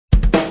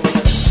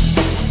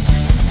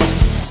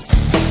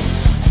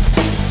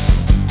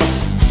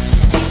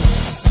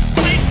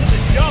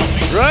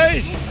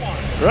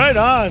Right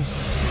on.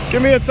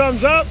 Give me a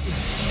thumbs up.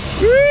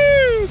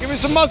 Woo! Give me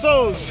some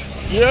muscles.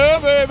 Yeah,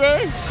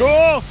 baby.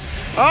 Cool.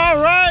 All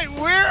right,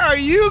 where are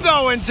you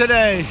going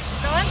today?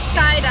 Going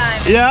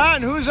skydiving. Yeah,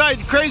 and whose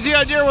crazy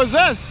idea was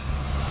this?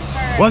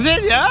 Hers. Was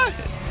it? Yeah?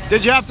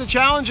 Did you have to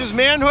challenge his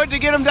manhood to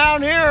get him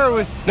down here?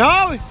 Or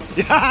no?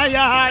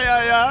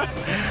 Yeah.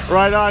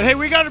 Right on. Hey,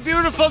 we got a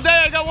beautiful day.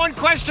 I got one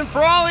question for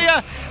all of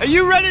you. Are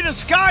you ready to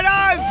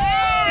skydive?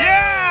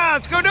 Yeah,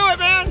 let's go do it,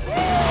 man.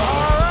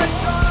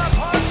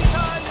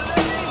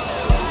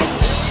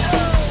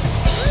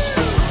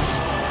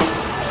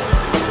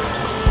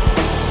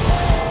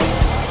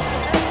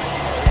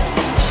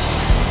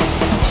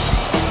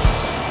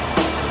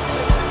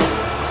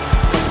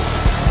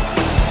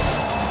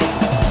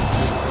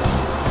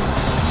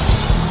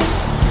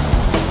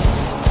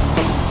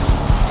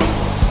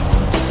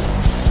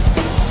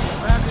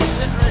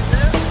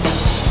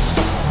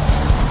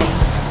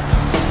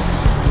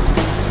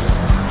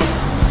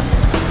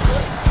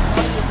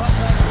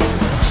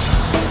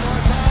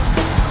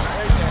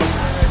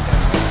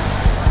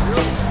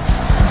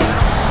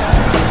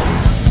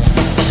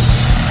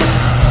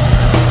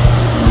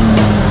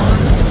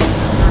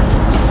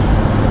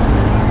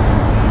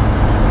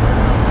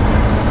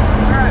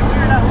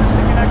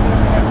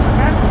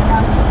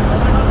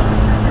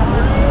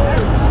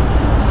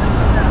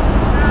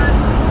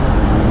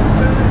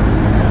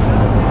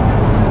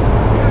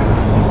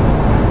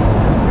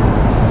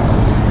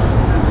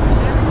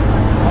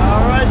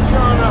 All right,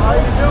 Seanna,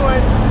 party time.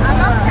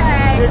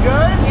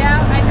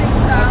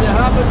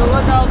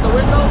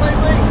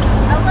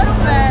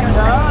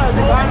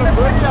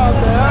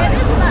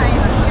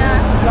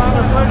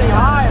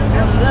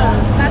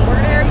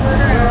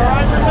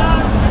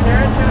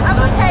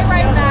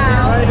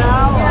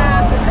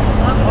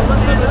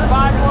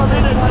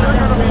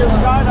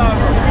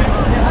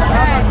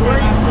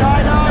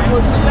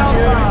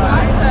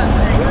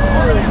 You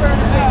ready?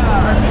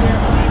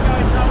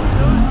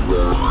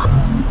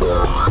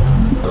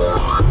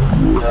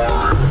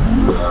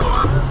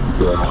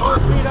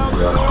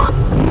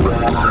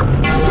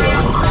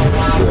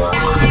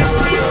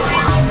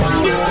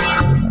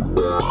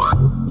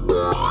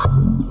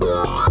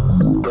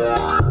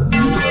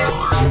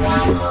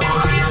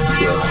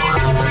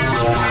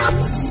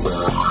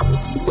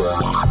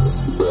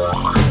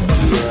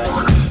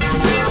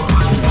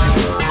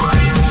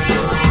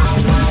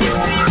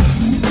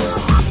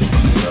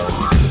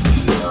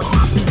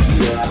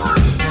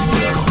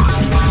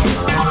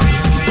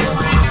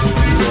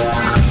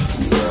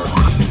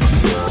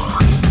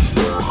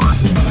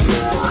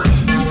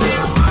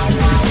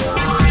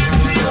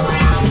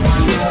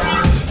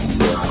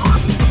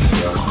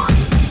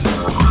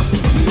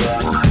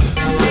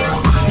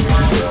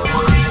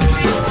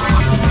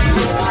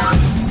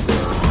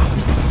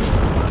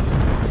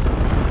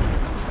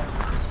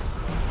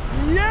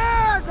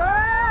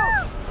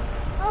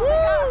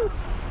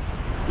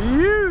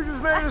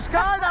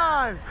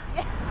 Skydive!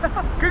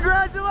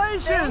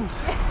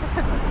 Congratulations!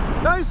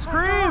 Nice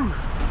screams!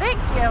 Thank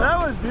you. That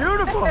was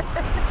beautiful.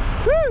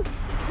 Woo!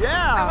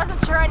 Yeah. I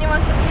wasn't sure anyone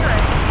could hear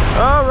it.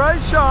 All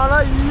right,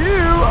 Seanna,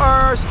 you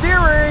are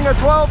steering a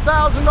 $12,000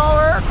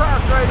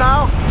 aircraft right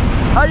now.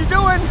 How you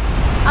doing?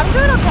 I'm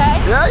doing okay.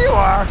 Yeah, you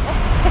are.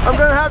 I'm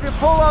going to have you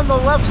pull on the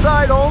left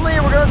side only,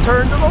 and we're going to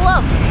turn to the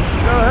left.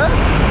 Go ahead.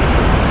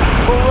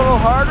 Pull a little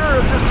harder,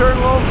 or just turn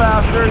a little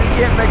faster. You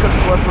can't make a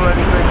slip or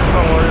anything,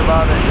 so don't worry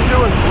about it. You're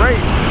doing great.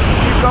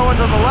 Keep going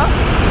to the left.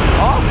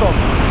 Awesome.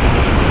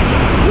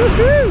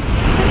 Woohoo!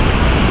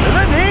 Isn't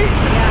that neat?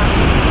 Yeah.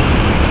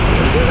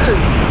 It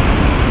is.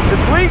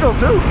 It's legal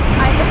too.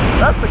 I know.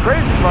 That's the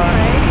crazy part.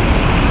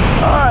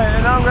 Right. Alright,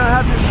 and now I'm going to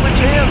have you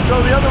switch hands,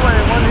 go the other way.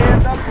 One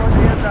hand up, one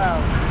hand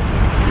down.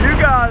 You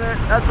got it.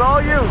 That's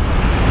all you.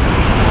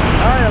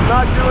 I am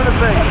not doing a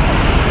thing.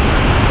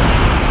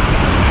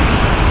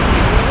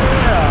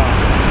 Yeah.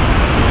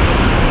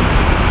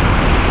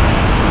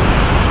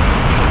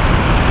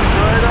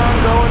 Right on,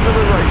 going to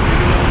the right.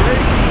 Okay?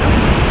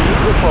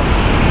 Beautiful.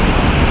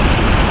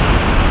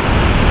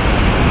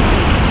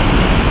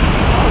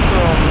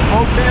 Awesome.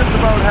 Both hands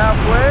about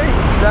halfway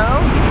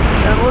down,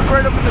 and look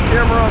right up at the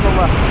camera on the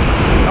left.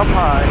 Up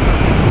high.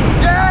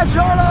 Yeah,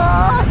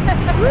 Seanna!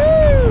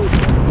 Woo!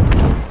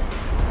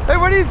 Hey,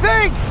 what do you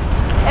think?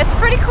 It's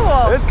pretty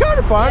cool. It's kind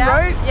of fun,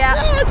 right? Yeah.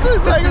 It's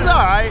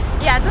all right.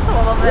 Yeah, just a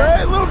little bit.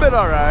 Yeah, a little bit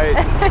all right.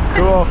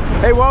 Cool.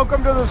 Hey,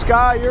 welcome to the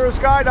sky. You're a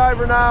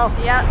skydiver now.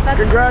 Yeah, that's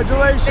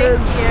Congratulations.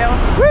 Thank you.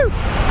 Woo!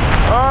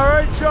 All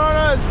right,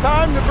 Seanna, it's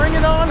time to bring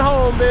it on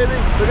home, baby.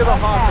 Look at the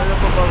hawk right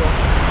up above us.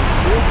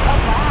 Oh,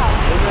 wow.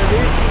 Isn't that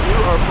neat? You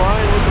are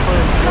flying with the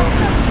birds.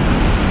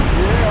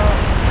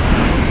 Yeah.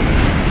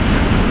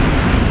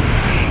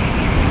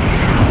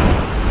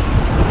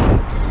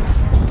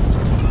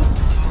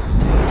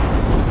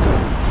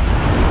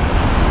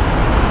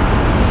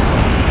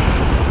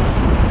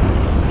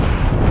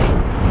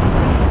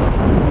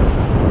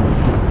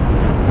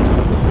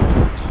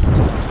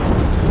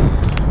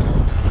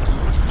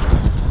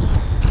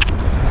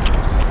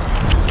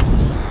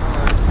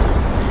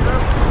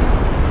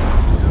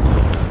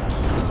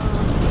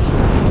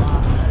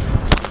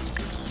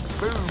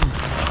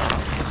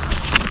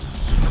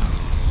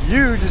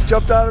 You just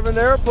jumped out of an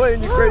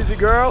airplane, you crazy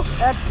girl.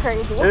 That's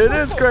crazy. It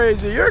is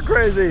crazy. You're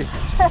crazy.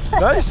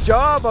 Nice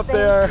job up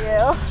there.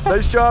 Thank you.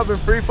 Nice job in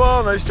free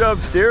fall. Nice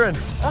job steering.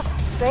 Oh,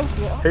 thank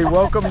you. Hey,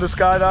 welcome to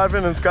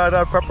skydiving and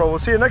Skydive Pepperell. We'll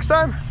see you next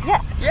time.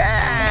 Yes.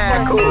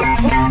 Yeah,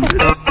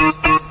 cool.